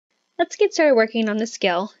Let's get started working on the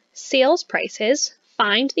skill, Sales Prices,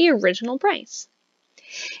 Find the Original Price.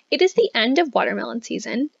 It is the end of watermelon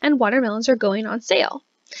season, and watermelons are going on sale.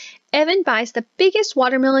 Evan buys the biggest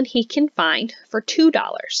watermelon he can find for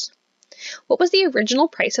 $2. What was the original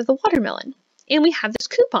price of the watermelon? And we have this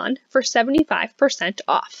coupon for 75%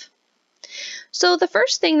 off. So the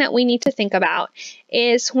first thing that we need to think about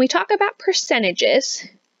is when we talk about percentages,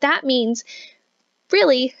 that means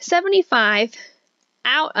really 75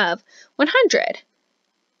 out of 100.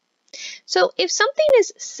 So if something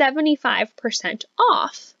is 75%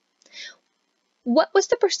 off, what was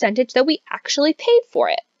the percentage that we actually paid for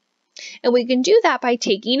it? And we can do that by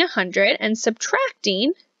taking 100 and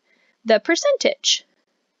subtracting the percentage.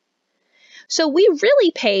 So we really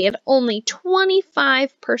paid only 25%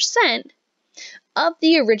 of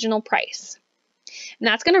the original price. And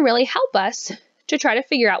that's going to really help us to try to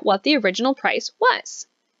figure out what the original price was.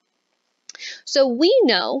 So we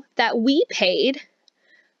know that we paid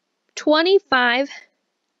 25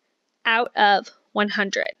 out of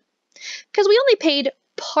 100 because we only paid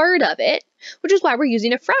part of it, which is why we're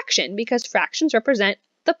using a fraction, because fractions represent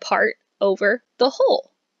the part over the whole.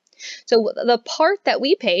 So the part that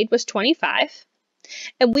we paid was 25,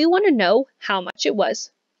 and we want to know how much it was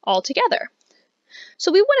altogether.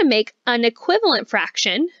 So we want to make an equivalent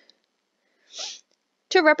fraction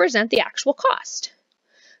to represent the actual cost.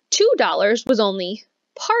 $2 was only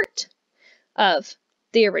part of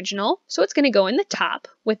the original, so it's going to go in the top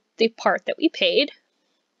with the part that we paid.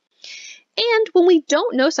 And when we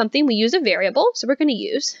don't know something, we use a variable, so we're going to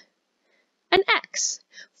use an x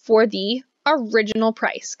for the original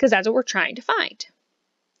price, because that's what we're trying to find.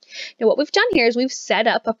 Now what we've done here is we've set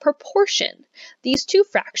up a proportion. These two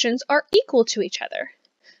fractions are equal to each other.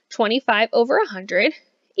 25 over 100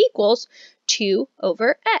 equals 2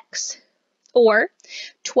 over x, or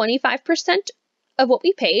 25% of what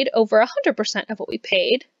we paid over 100% of what we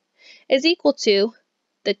paid is equal to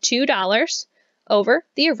the $2 over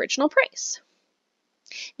the original price.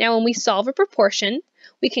 Now when we solve a proportion,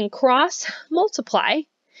 we can cross multiply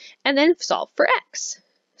and then solve for x.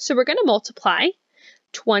 So we're going to multiply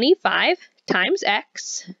 25 times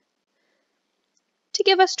x to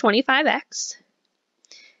give us 25x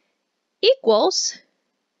equals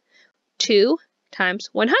 2 times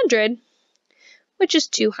 100, which is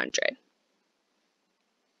 200.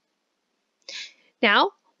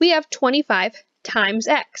 Now we have 25 times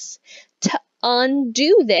x. To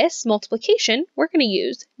undo this multiplication, we're going to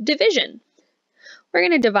use division. We're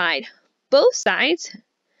going to divide both sides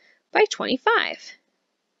by 25.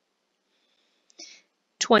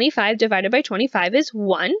 25 divided by 25 is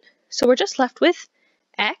 1, so we're just left with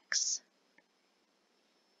x.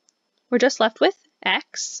 We're just left with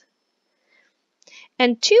x.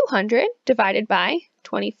 And 200 divided by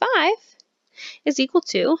 25 is equal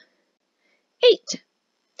to 8.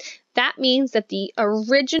 That means that the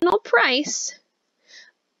original price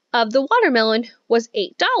of the watermelon was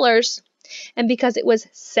 $8, and because it was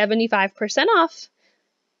 75% off,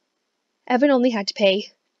 Evan only had to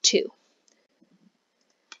pay 2.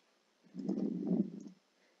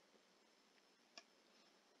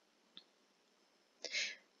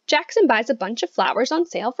 Jackson buys a bunch of flowers on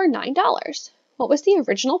sale for $9. What was the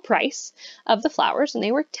original price of the flowers when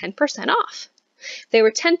they were 10% off? If they were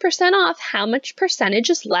 10% off, how much percentage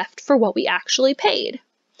is left for what we actually paid?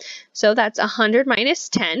 So that's 100 minus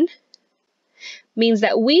 10 means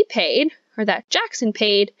that we paid, or that Jackson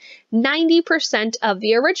paid, 90% of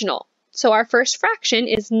the original. So our first fraction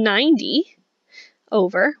is 90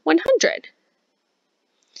 over 100.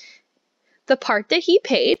 The part that he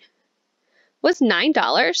paid was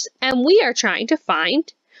 $9, and we are trying to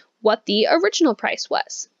find what the original price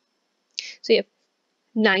was. So you have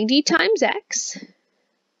 90 times x,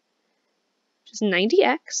 which is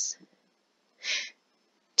 90x,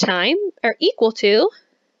 equal to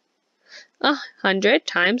 100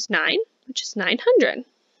 times 9, which is 900.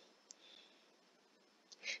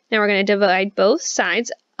 Now we're going to divide both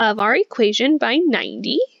sides of our equation by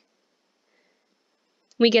 90.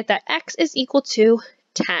 We get that x is equal to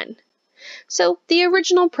 10. So the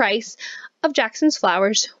original price of Jackson's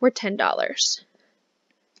flowers were $10.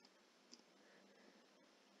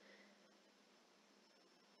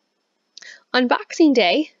 On Boxing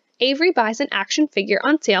Day, Avery buys an action figure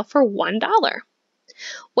on sale for $1.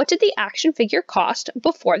 What did the action figure cost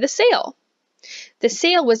before the sale? The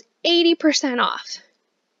sale was 80% off,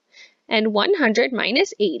 and 100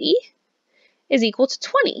 minus 80 is equal to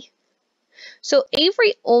 20. So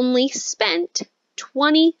Avery only spent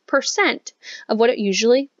 20% of what it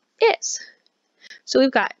usually is. So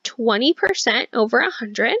we've got 20% over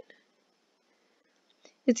 100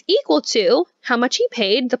 is equal to how much he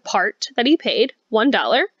paid, the part that he paid,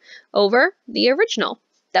 $1, over the original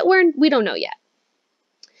that we don't know yet.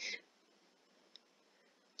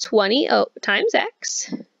 20 times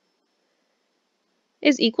x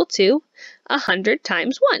is equal to 100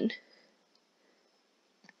 times 1.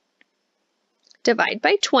 Divide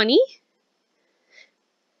by 20.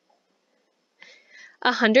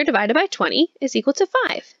 100 divided by 20 is equal to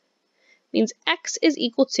 5. Means x is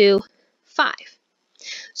equal to 5.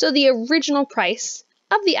 So the original price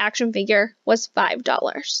of the action figure was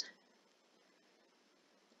 $5.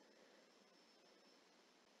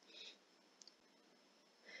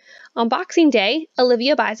 On Boxing Day,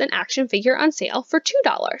 Olivia buys an action figure on sale for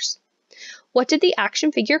 $2. What did the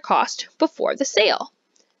action figure cost before the sale?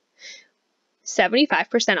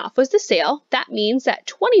 75% off was the sale. That means that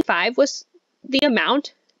 25 was the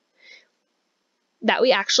amount that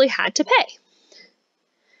we actually had to pay.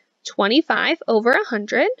 25 over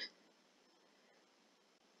 100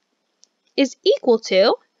 is equal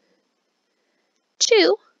to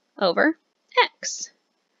 2 over x.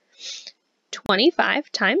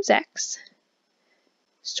 25 times x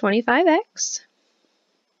is 25x,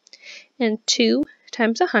 and 2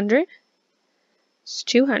 times 100 is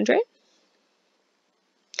 200.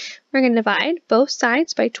 We're going to divide both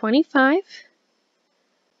sides by 25,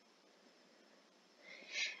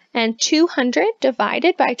 and 200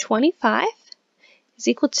 divided by 25 is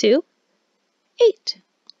equal to 8.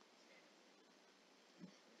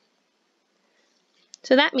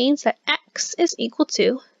 So that means that x is equal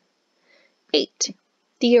to 8.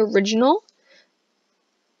 The original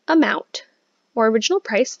amount or original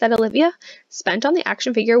price that Olivia spent on the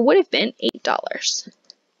action figure would have been $8.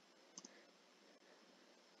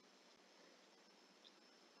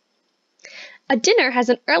 A dinner has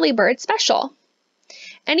an early bird special.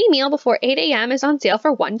 Any meal before 8 a.m. is on sale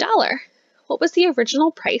for $1. What was the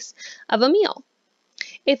original price of a meal?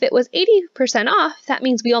 If it was 80% off, that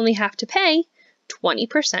means we only have to pay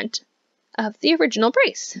 20% of the original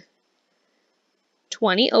price.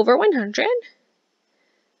 20 over 100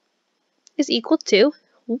 is equal to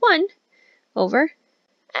 1 over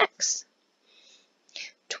x.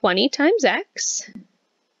 20 times x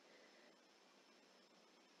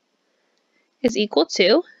is equal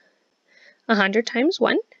to 100 times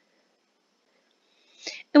 1.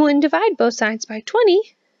 And when we divide both sides by 20,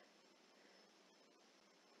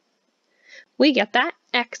 we get that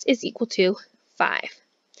x is equal to 5.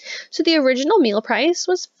 So the original meal price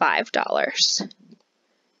was $5.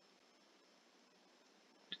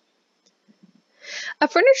 A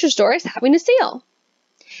furniture store is having a sale.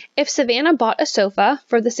 If Savannah bought a sofa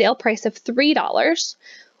for the sale price of $3,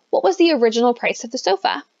 what was the original price of the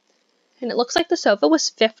sofa? And it looks like the sofa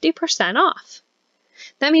was 50% off.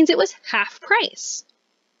 That means it was half price.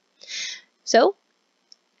 So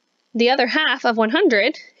the other half of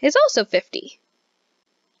 100 is also 50.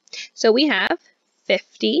 So we have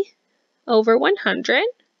 50 over 100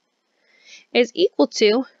 is equal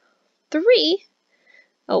to 3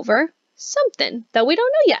 over something that we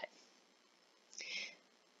don't know yet.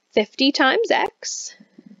 50 times x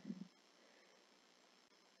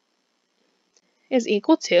is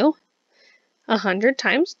equal to 100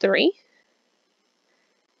 times 3.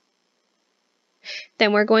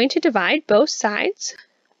 Then we're going to divide both sides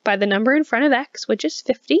by the number in front of x, which is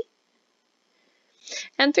 50.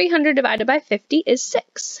 And 300 divided by 50 is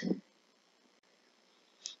 6.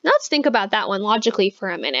 Now let's think about that one logically for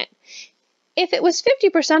a minute. If it was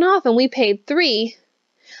 50% off and we paid 3,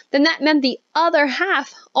 then that meant the other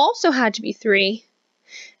half also had to be 3.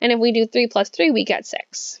 And if we do 3 plus 3, we get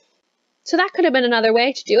 6. So that could have been another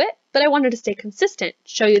way to do it, but I wanted to stay consistent,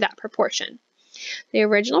 show you that proportion. The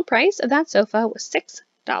original price of that sofa was $6.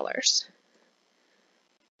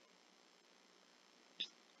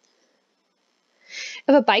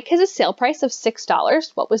 If a bike has a sale price of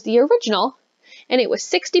 $6, what was the original? And it was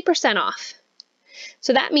 60% off.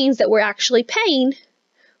 So that means that we're actually paying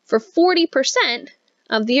for 40%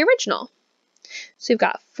 of the original. So we've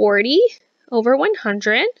got 40 over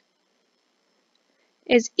 100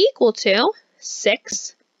 is equal to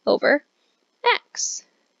 6 over x.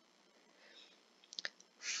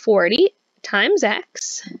 40 times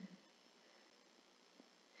x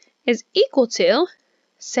is equal to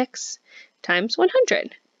 6 times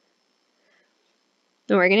 100.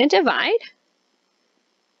 And we're going to divide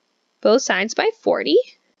both sides by 40.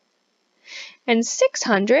 And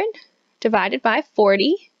 600 divided by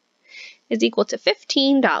 40 is equal to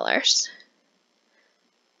 $15.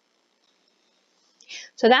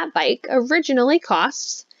 So that bike originally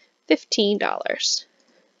costs $15.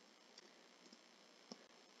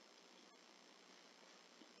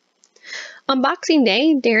 On Boxing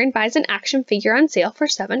Day, Darren buys an action figure on sale for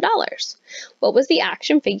 $7. What was the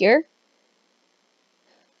action figure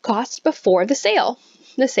cost before the sale?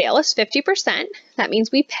 The sale is 50%. That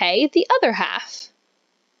means we pay the other half.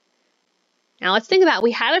 Now let's think about it.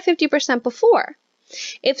 We had a 50% before.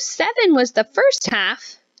 If 7 was the first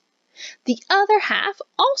half, the other half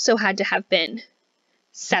also had to have been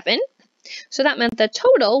 7. So that meant the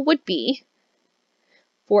total would be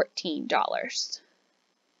 $14.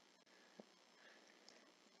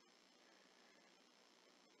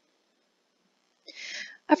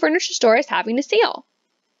 A furniture store is having a sale.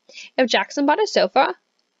 If Jackson bought a sofa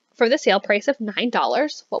for the sale price of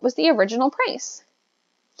 $9, what was the original price?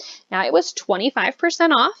 Now it was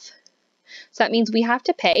 25% off, so that means we have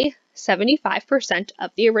to pay 75%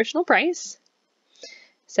 of the original price.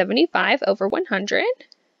 75 over 100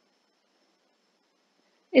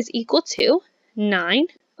 is equal to 9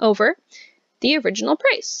 over the original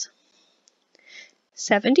price.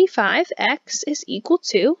 75x is equal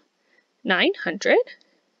to 900.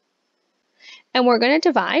 And we're going to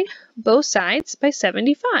divide both sides by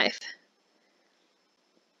 75.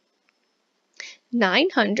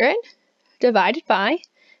 900 divided by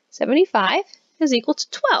 75 is equal to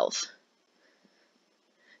 12.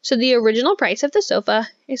 So the original price of the sofa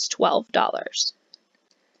is $12.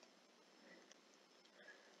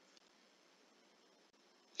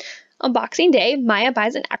 On Boxing Day, Maya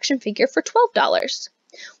buys an action figure for $12.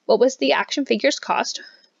 What was the action figure's cost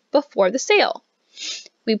before the sale?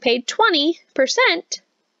 We paid 20%,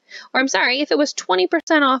 or I'm sorry, if it was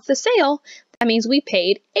 20% off the sale, that means we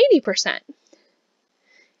paid 80%.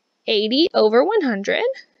 80 over 100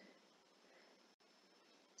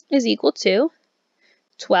 is equal to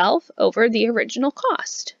 12 over the original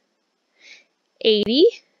cost.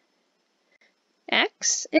 80x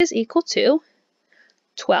is equal to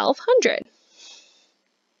 1200.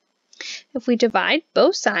 If we divide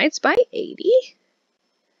both sides by 80,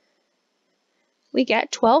 we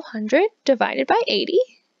get 1200 divided by 80,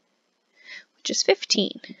 which is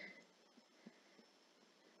 15.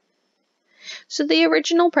 So the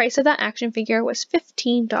original price of that action figure was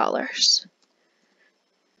 $15.